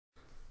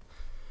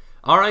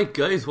Alright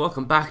guys,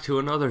 welcome back to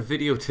another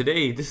video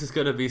today. This is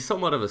going to be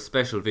somewhat of a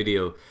special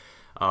video,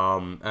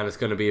 and it's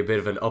going to be a bit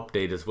of an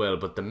update as well.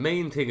 But the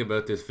main thing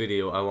about this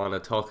video I want to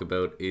talk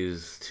about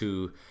is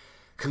to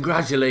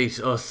congratulate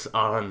us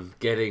on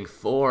getting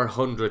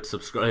 400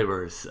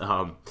 subscribers,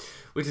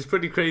 which is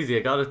pretty crazy.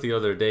 I got it the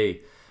other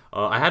day.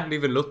 I hadn't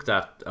even looked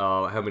at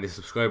how many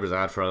subscribers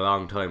I had for a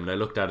long time, and I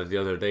looked at it the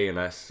other day and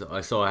I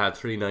saw I had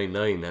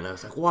 399 and I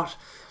was like, what?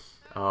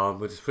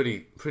 Which is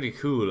pretty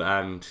cool.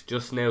 And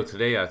just now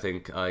today I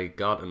think I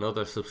got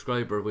another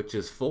subscriber, which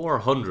is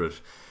 400,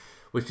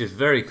 which is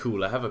very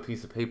cool. I have a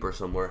piece of paper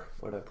somewhere.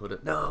 Where'd I put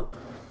it? No,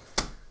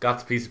 got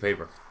the piece of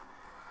paper.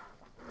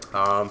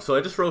 So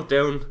I just wrote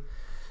down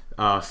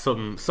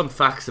some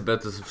facts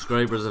about the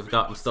subscribers I've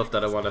got and stuff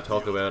that I want to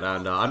talk about,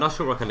 and I'm not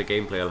sure what kind of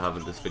gameplay I'll have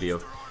in this video.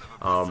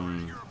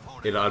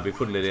 I'll be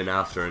putting it in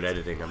after and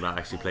editing. I'm not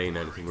actually playing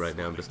anything right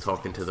now, I'm just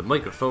talking to the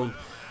microphone.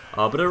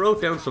 But I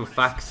wrote down some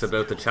facts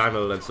about the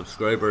channel and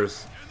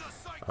subscribers.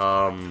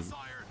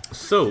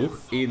 So,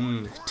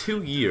 in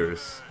 2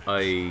 years,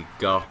 I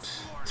got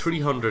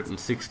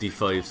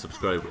 365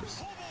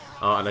 subscribers.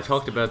 And I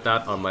talked about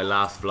that on my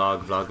last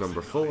vlog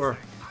number 4.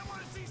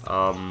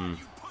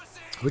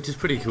 Which is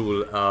pretty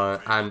cool.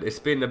 And it's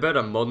been about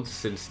a month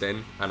since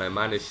then, and I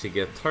managed to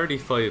get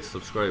 35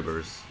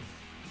 subscribers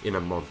in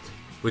a month,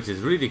 which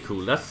is really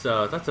cool. That's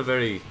a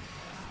very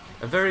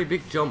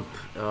big jump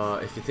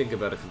if you think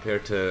about it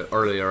compared to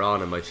earlier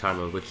on in my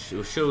channel, which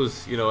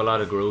shows, you know, a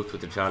lot of growth with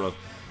the channel.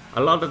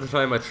 A lot of the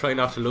time I try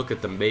not to look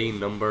at the main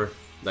number,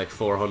 like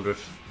 400.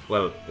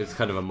 Well, it's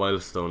kind of a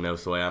milestone now,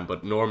 so I am,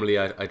 but normally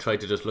I try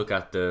to just look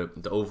at the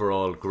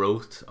overall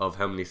growth of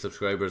how many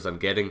subscribers I'm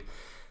getting,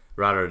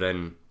 rather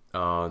than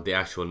the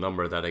actual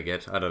number that I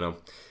get. I don't know,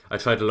 I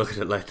try to look at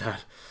it like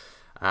that.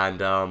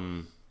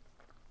 And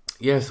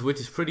yes, which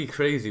is pretty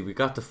crazy. We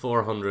got to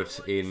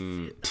 400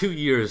 in 2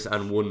 years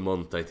and 1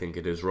 month, I think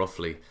it is,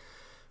 roughly,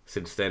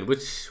 since then.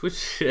 Which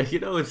you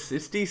know,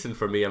 it's decent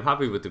for me. I'm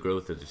happy with the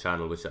growth of the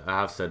channel, which I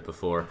have said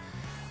before.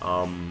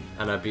 And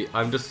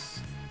I'm just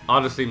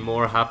honestly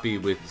more happy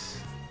with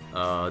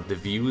the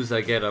views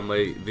I get on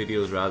my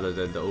videos rather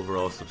than the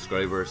overall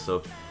subscribers.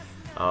 So,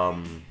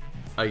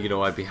 you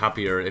know, I'd be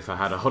happier if I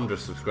had 100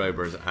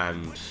 subscribers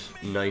and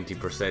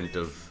 90%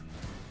 of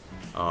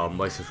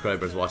my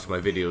subscribers watch my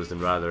videos, than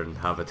rather than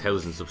have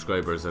 1,000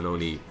 subscribers and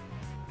only,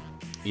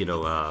 you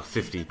know,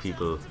 50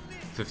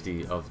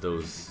 of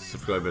those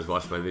subscribers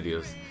watch my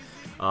videos.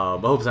 I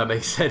hope that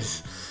makes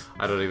sense.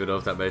 I don't even know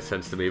if that makes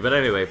sense to me, but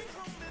anyway,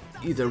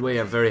 either way,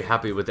 I'm very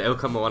happy with the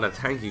outcome. I want to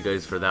thank you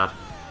guys for that.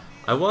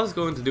 I was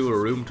going to do a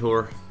room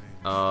tour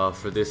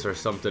for this or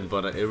something,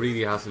 but it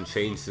really hasn't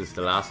changed since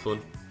the last one.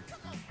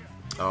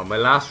 My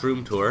last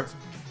room tour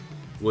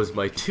was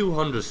my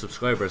 200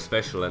 subscriber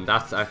special, and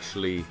that's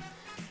actually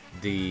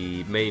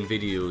the main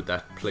video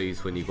that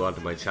plays when you go onto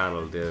my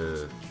channel,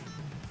 the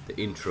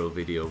intro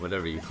video,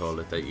 whatever you call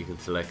it, that you can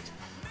select.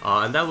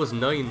 And that was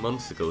 9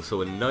 months ago.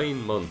 So in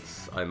 9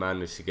 months I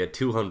managed to get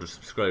 200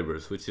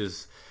 subscribers, which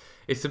is,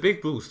 it's a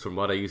big boost from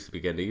what I used to be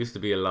getting. I used to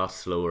be a lot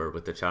slower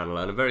with the channel,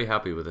 and I'm very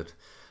happy with it,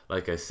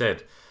 like I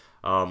said.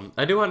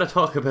 I do want to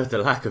talk about the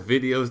lack of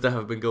videos that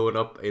have been going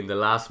up in the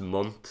last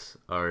month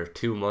or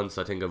 2 months.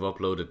 I think I've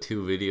uploaded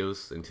 2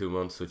 videos in 2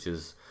 months, which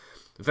is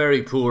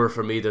very poor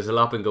for me. There's a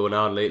lot been going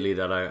on lately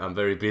that I'm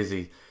very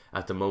busy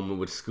at the moment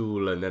with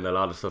school, and then a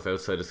lot of stuff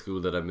outside of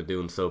school that I've been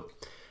doing. So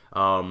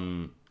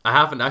I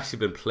haven't actually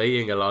been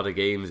playing a lot of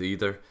games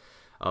either.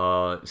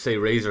 Say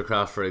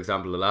Razorcraft, for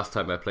example. The last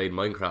time I played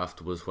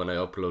Minecraft was when I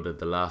uploaded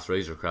the last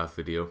Razorcraft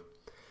video.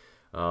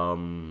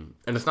 And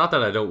it's not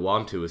that I don't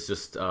want to, it's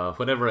just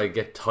whenever I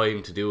get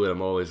time to do it,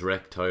 I'm always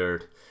wrecked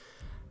tired.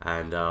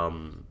 And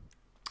I'm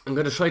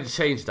going to try to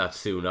change that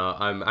soon.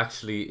 I'm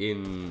actually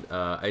in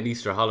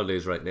Easter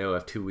holidays right now. I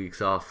have 2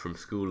 weeks off from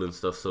school and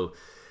stuff, so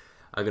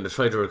I'm going to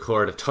try to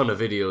record a ton of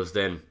videos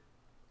then,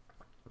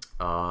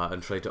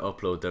 and try to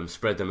upload them,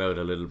 spread them out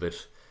a little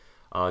bit,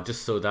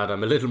 just so that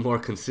I'm a little more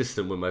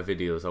consistent with my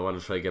videos. I want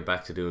to try to get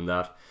back to doing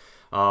that.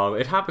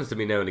 It happens to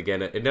me now and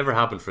again. It never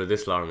happened for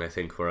this long, I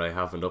think, where I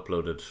haven't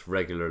uploaded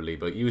regularly,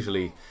 but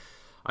usually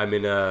I'm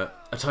in a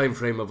time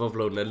frame of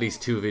uploading at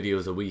least 2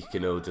 videos a week, you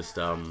know, just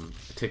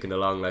ticking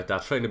along like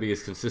that, trying to be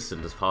as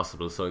consistent as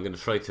possible. So I'm going to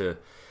try to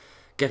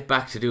get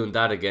back to doing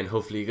that again.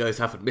 Hopefully you guys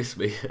haven't missed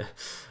me.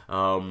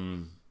 But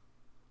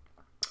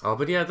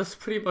yeah, that's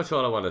pretty much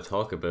all I want to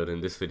talk about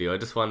in this video. I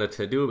just wanted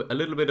to do a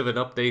little bit of an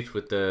update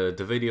with the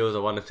videos. I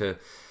wanted to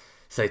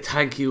say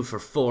thank you for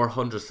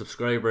 400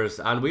 subscribers,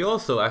 and we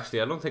also,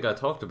 actually, I don't think I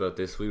talked about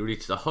this, we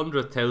reached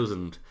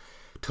 100,000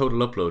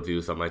 total upload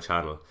views on my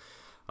channel.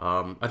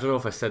 I don't know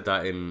if I said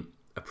that in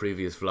a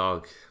previous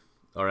vlog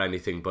or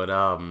anything, but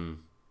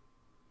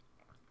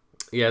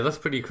yeah, that's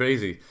pretty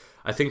crazy.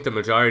 I think the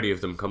majority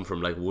of them come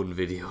from like 1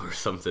 video or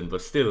something,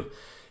 but still,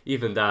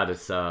 even that,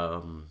 it's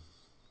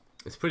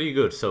pretty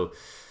good. So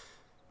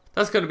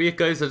that's gonna be it,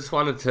 guys. I just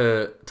wanted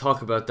to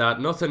talk about that.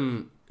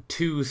 Nothing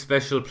too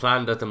special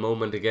planned at the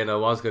moment. Again, I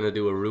was gonna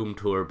do a room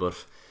tour,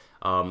 but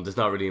there's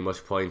not really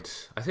much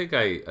point. I think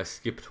I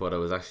skipped what I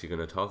was actually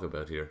gonna talk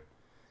about here.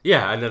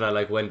 Yeah, and then I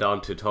like went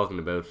on to talking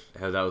about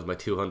how that was my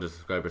 200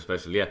 subscriber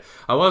special. Yeah,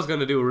 I was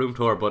gonna do a room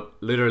tour, but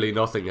literally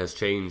nothing has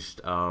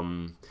changed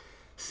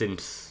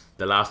since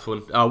the last one.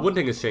 One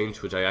thing has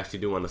changed, which I actually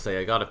do want to say.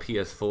 I got a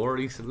PS4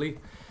 recently,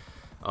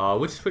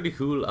 which is pretty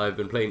cool. I've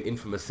been playing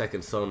Infamous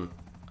Second Son.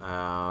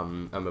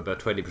 I'm about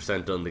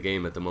 20% done the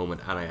game at the moment,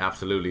 and I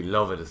absolutely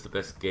love it. It's the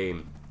best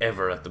game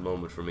ever at the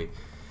moment for me.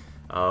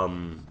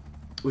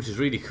 Which is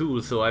really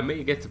cool, so I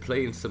may get to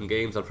play in some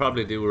games. I'll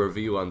probably do a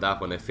review on that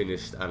when I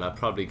finish, and I'll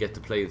probably get to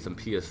play in some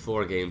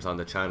PS4 games on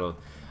the channel.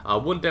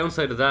 One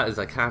downside of that is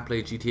I can't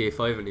play GTA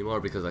 5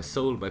 anymore because I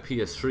sold my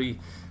PS3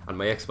 and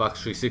my Xbox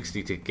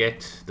 360 to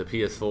get the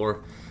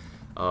PS4.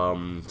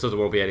 So there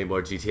won't be any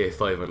more GTA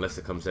 5 unless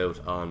it comes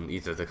out on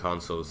either the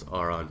consoles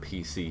or on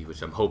PC,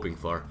 which I'm hoping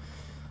for.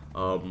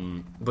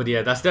 But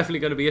yeah, that's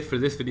definitely going to be it for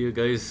this video,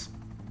 guys.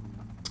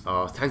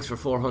 Thanks for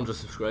 400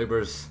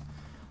 subscribers.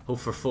 Hope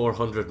for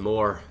 400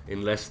 more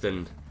in less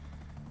than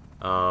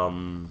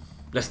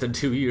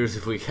 2 years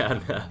if we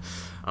can.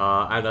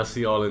 And I'll see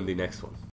you all in the next one.